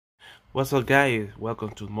What's up guys, welcome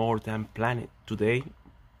to More Than Planet. Today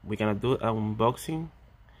we're gonna do an unboxing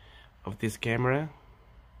of this camera.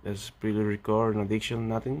 Let's really record, no addiction,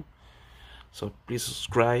 nothing. So please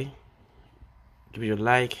subscribe, give it a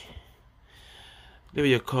like, leave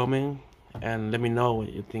your comment, and let me know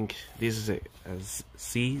what you think. This is a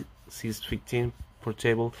C615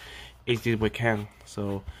 portable HD webcam.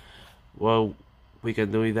 So what we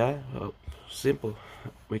can do with that? Well, simple.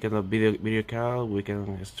 We can have video call, we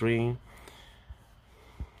can stream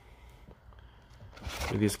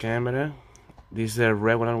with this camera. This is a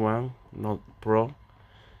regular one, not pro.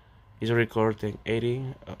 It's recording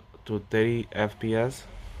 80 to 30 FPS.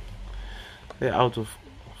 The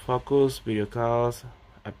autofocus, video calls,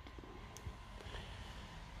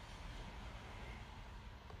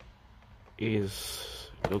 is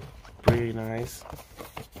look pretty nice.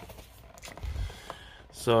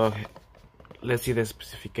 So let's see the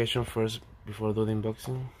specification first before doing the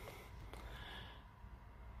unboxing.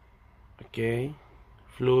 Okay,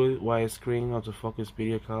 fluid, widescreen, autofocus,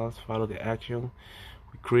 video calls, follow the action,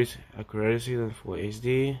 increase accuracy and full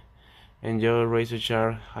HD, enjoy razor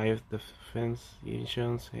sharp high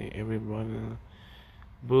definitions, every one,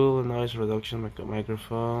 bull noise reduction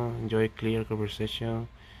microphone, enjoy clear conversation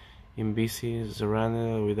in busy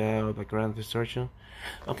surrounded without background distortion.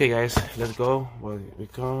 Okay guys, let's go. Well, we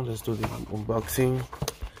come, let's do the unboxing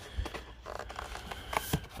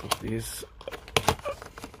of this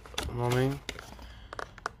moment.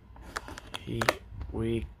 Here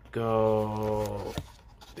we go.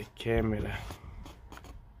 The camera.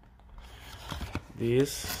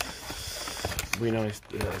 This we know it's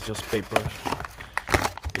just paper.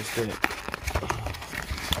 It's the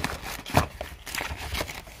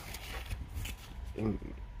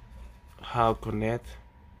how connect.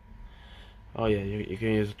 Oh yeah, you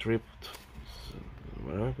can use a trip.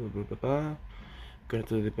 Connect to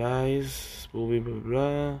the device. Blah blah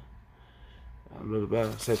blah blah blah,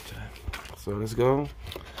 etc. So let's go.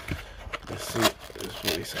 Let's see. Let's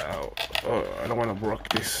put this out. Oh, I don't want to break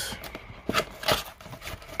this.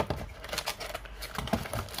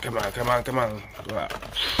 Come on, come on, come on. Go out.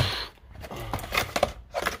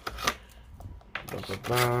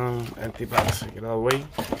 Empty box. Get out of the way.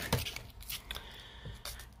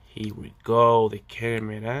 Here we go. The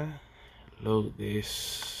camera. Look at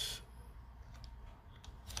this.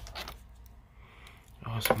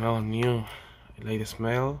 Oh, it smells new. I like the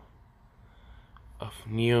smell of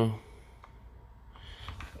new.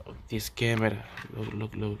 This camera,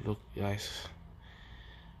 look guys,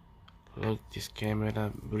 look, this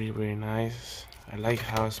camera very nice. I like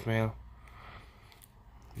how it smells.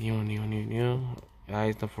 New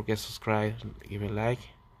guys. Don't forget to subscribe, give a like.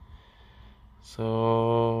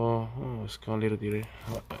 So it's gone a little dirty.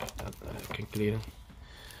 I can clean it.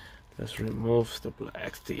 Let's remove the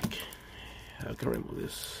plastic. I can remove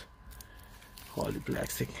this holy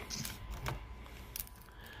plastic.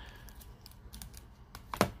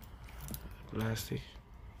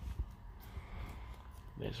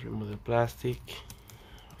 Let's remove the plastic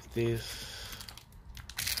of this.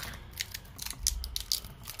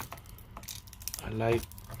 I like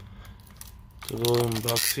to do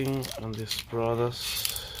unboxing on these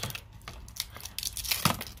products.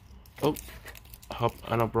 Oh, hope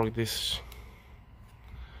I don't broke this.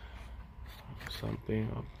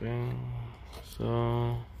 Something open.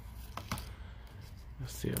 So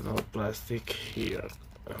let's see another plastic here.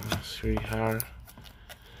 It's really hard.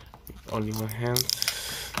 Only one hand.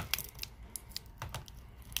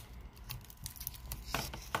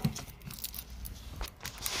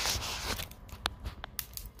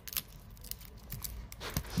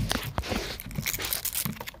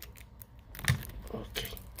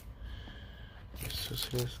 Okay.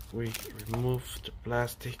 So we remove the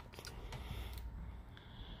plastic.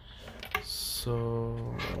 So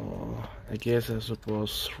I guess I'm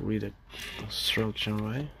supposed to read the instruction,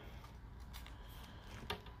 right?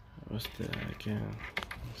 What's that? I can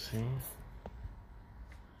see.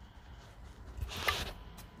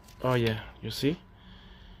 Oh yeah, you see?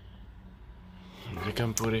 You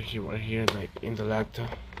can put it here, right here, like in the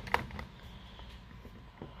laptop.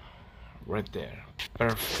 Right there.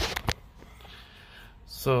 Perfect.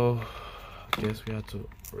 So I guess we have to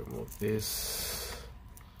remove this.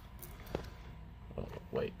 Oh,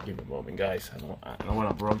 wait, give me a moment, guys. I don't want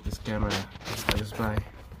to break this camera. Just by.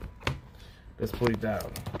 Let's put it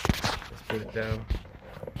down. Let's put it down.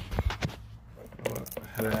 Oh, I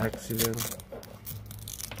had an accident.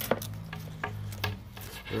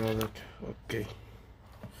 Product. Okay.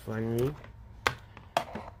 Finally,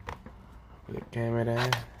 put the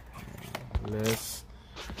camera. Let's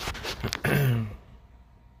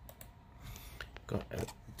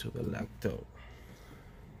to the laptop.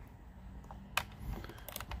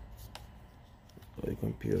 The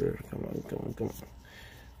computer, come on.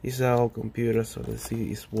 These are all computers, so let's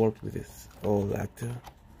see it's worked with this old laptop.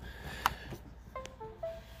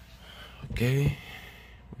 Okay,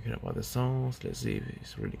 we hear about the songs. Let's see if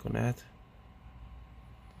it's really connect.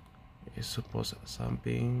 It's supposed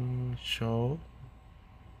something show.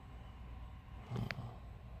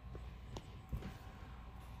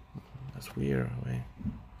 That's weird, right?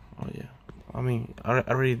 Oh yeah, I mean I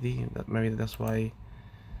already did that. Maybe that's why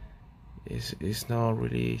it's not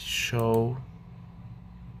really show.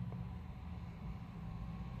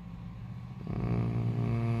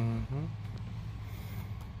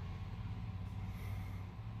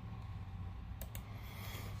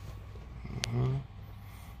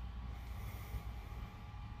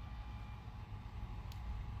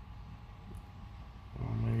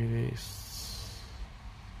 Maybe this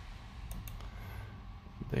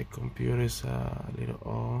the computer is a little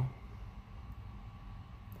off.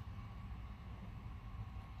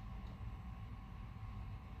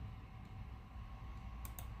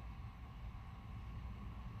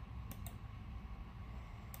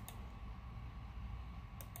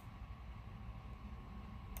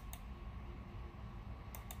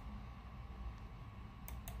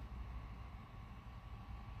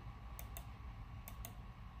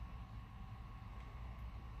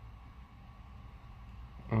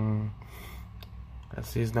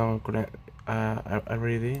 As is now connect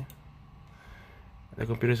already. The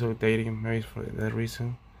computer is updating, maybe for that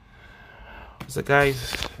reason. So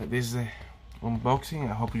guys, this is the unboxing.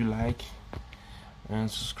 I hope you like and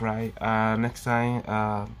subscribe. Next time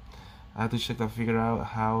I have to check to figure out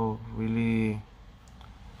how really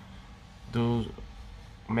do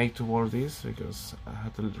make to work this, because I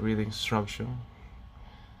have to read the instruction.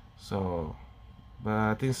 So but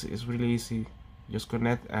I think it's really easy. Just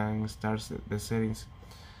connect and start the settings.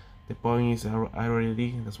 The point is I already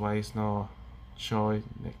did, that's why it's not showing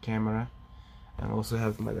the camera. And also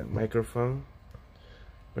have my microphone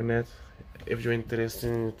connect. If you're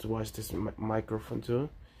interested to watch this microphone too,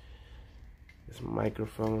 this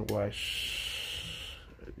microphone watch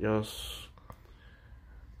just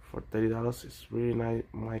for $30. It's really nice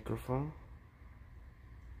microphone,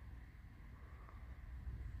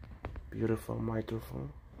 beautiful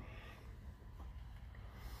microphone.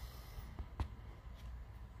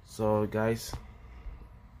 So guys,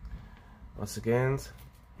 once again,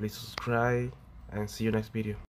 please subscribe and see you next video.